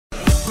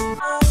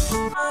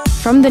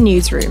From the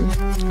newsroom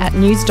at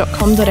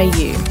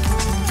news.com.au.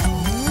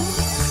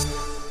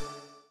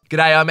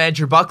 G'day, I'm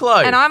Andrew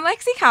Bucklow. And I'm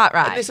Lexi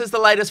Cartwright. And this is the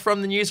latest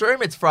from the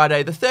newsroom. It's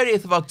Friday, the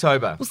 30th of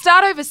October. We'll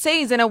start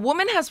overseas, and a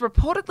woman has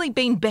reportedly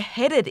been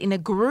beheaded in a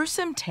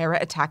gruesome terror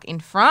attack in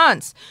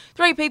France.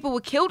 3 people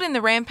were killed in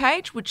the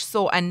rampage, which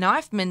saw a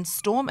knifeman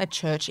storm a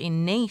church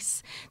in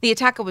Nice. The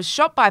attacker was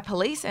shot by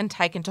police and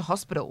taken to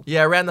hospital.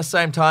 Yeah, around the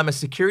same time, a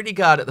security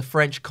guard at the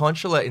French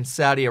consulate in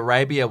Saudi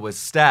Arabia was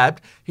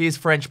stabbed. Here's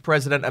French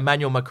President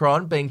Emmanuel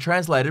Macron being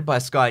translated by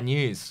Sky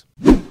News.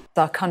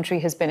 Our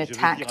country has been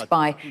attacked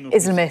by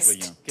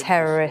Islamist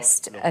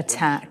terrorist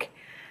attack.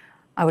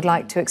 I would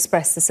like to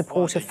express the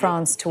support of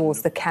France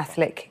towards the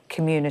Catholic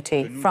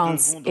community.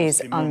 France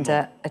is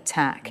under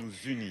attack.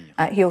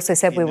 He also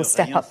said we will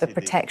step up the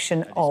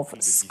protection of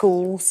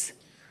schools,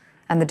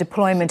 and the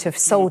deployment of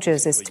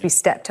soldiers is to be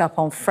stepped up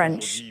on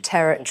French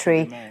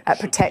territory at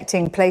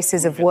protecting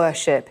places of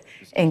worship,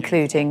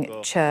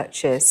 including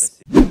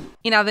churches.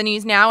 In other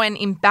news now, an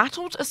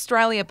Embattled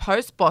Australia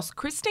Post boss,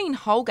 Christine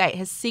Holgate,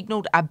 has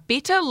signalled a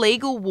bitter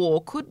legal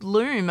war could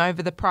loom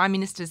over the Prime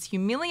Minister's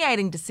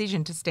humiliating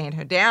decision to stand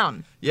her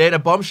down. Yeah, in a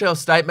bombshell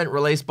statement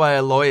released by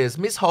her lawyers,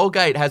 Ms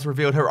Holgate has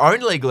revealed her own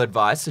legal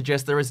advice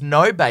suggests there is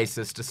no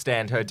basis to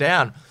stand her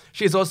down.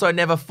 She has also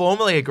never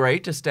formally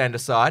agreed to stand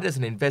aside as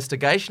an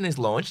investigation is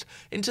launched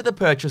into the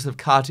purchase of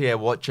Cartier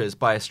watches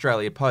by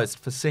Australia Post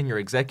for senior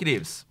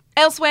executives.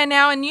 Elsewhere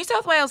now, New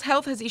South Wales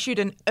Health has issued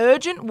an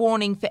urgent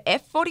warning for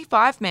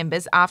F45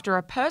 members after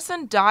a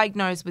person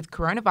diagnosed with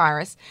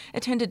coronavirus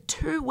attended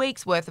 2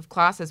 weeks' worth of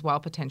classes while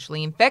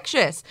potentially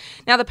infectious.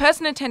 Now, the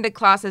person attended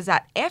classes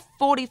at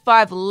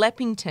F45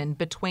 Leppington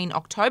between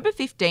October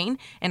 15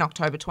 and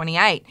October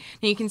 28.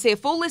 Now, you can see a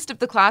full list of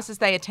the classes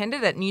they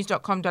attended at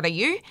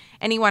news.com.au.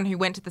 Anyone who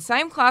went to the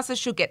same classes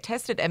should get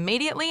tested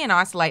immediately and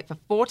isolate for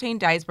 14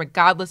 days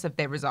regardless of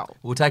their result.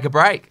 We'll take a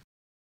break.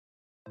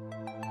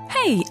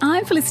 Hey,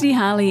 I'm Felicity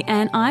Harley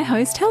and I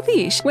host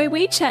Healthyish, where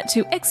we chat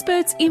to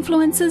experts,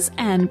 influencers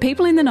and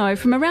people in the know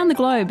from around the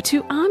globe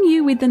to arm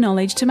you with the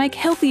knowledge to make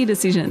healthier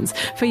decisions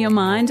for your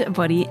mind,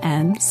 body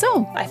and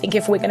soul. I think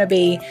if we're going to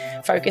be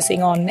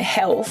focusing on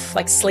health,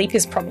 like sleep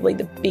is probably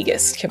the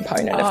biggest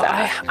component of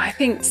that. I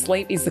think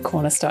sleep is the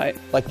cornerstone.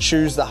 Like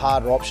choose the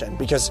harder option,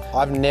 because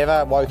I've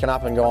never woken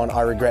up and gone,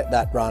 I regret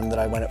that run that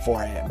I went at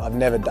 4 a.m. I've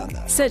never done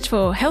that. Search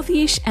for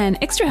Healthyish and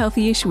Extra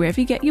Healthyish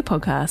wherever you get your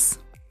podcasts.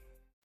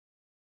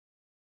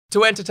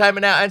 To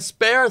entertainment now, and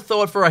spare a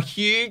thought for a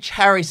huge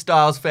Harry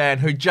Styles fan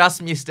who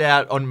just missed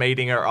out on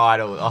meeting her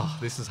idol. Oh,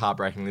 this is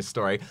heartbreaking, this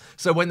story.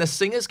 So when the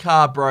singer's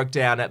car broke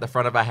down at the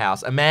front of a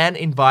house, a man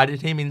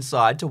invited him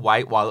inside to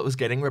wait while it was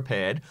getting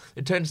repaired.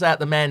 It turns out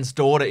the man's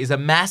daughter is a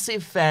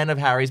massive fan of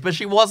Harry's, but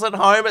she wasn't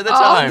home at the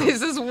time. Oh,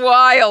 this is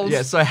wild.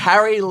 Yeah, so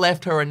Harry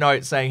left her a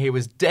note saying he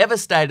was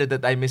devastated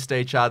that they missed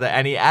each other,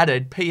 and he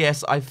added,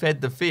 P.S. I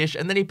fed the fish,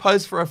 and then he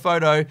posed for a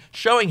photo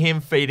showing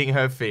him feeding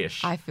her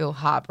fish. I feel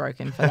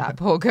heartbroken for that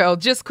poor girl.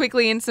 Just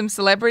quickly in some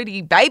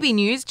celebrity baby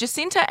news,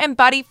 Jesinta and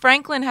Buddy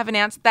Franklin have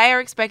announced they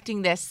are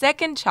expecting their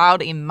second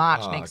child in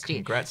March next year.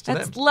 Congrats to them.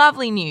 That's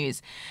lovely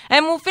news.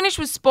 And we'll finish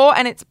with sport,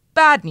 and it's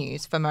bad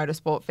news for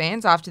motorsport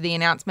fans after the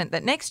announcement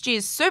that next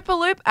year's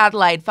Superloop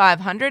Adelaide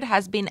 500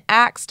 has been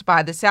axed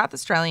by the South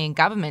Australian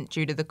government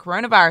due to the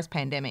coronavirus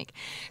pandemic.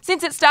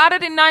 Since it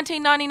started in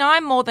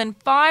 1999, more than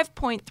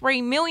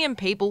 5.3 million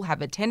people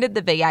have attended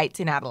the V8s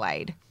in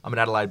Adelaide. I'm an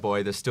Adelaide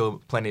boy. There's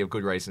still plenty of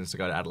good reasons to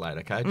go to Adelaide,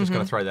 okay? Just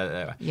going to throw that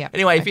there. Yep.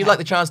 Anyway, if you'd like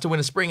the chance to win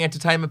a spring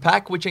entertainment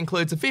pack, which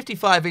includes a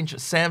 55-inch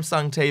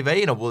Samsung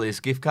TV and a Woolies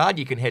gift card,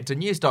 you can head to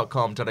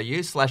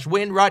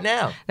news.com.au/win right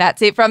now.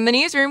 That's it from the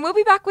newsroom. We'll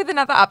be back with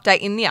another update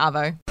in the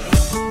Arvo.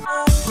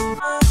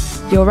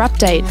 Your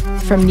update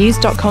from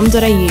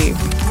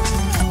news.com.au.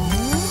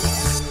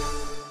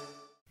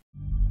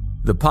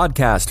 The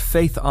podcast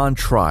Faith on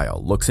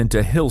Trial looks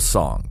into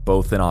Hillsong,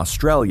 both in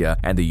Australia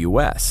and the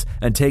US,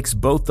 and takes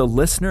both the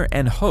listener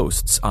and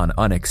hosts on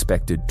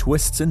unexpected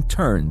twists and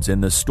turns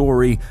in the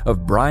story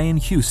of Brian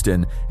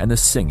Houston and the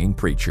Singing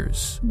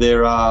Preachers.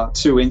 There are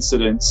 2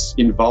 incidents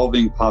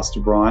involving Pastor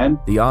Brian.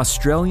 The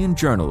Australian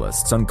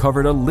journalists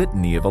uncovered a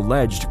litany of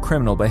alleged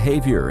criminal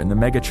behavior in the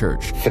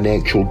megachurch.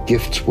 Financial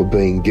gifts were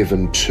being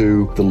given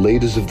to the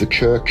leaders of the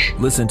church.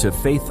 Listen to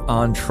Faith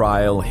on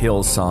Trial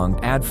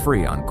Hillsong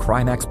ad-free on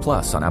Crimex Plus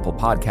on Apple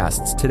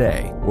Podcasts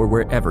today or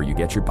wherever you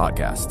get your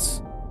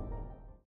podcasts.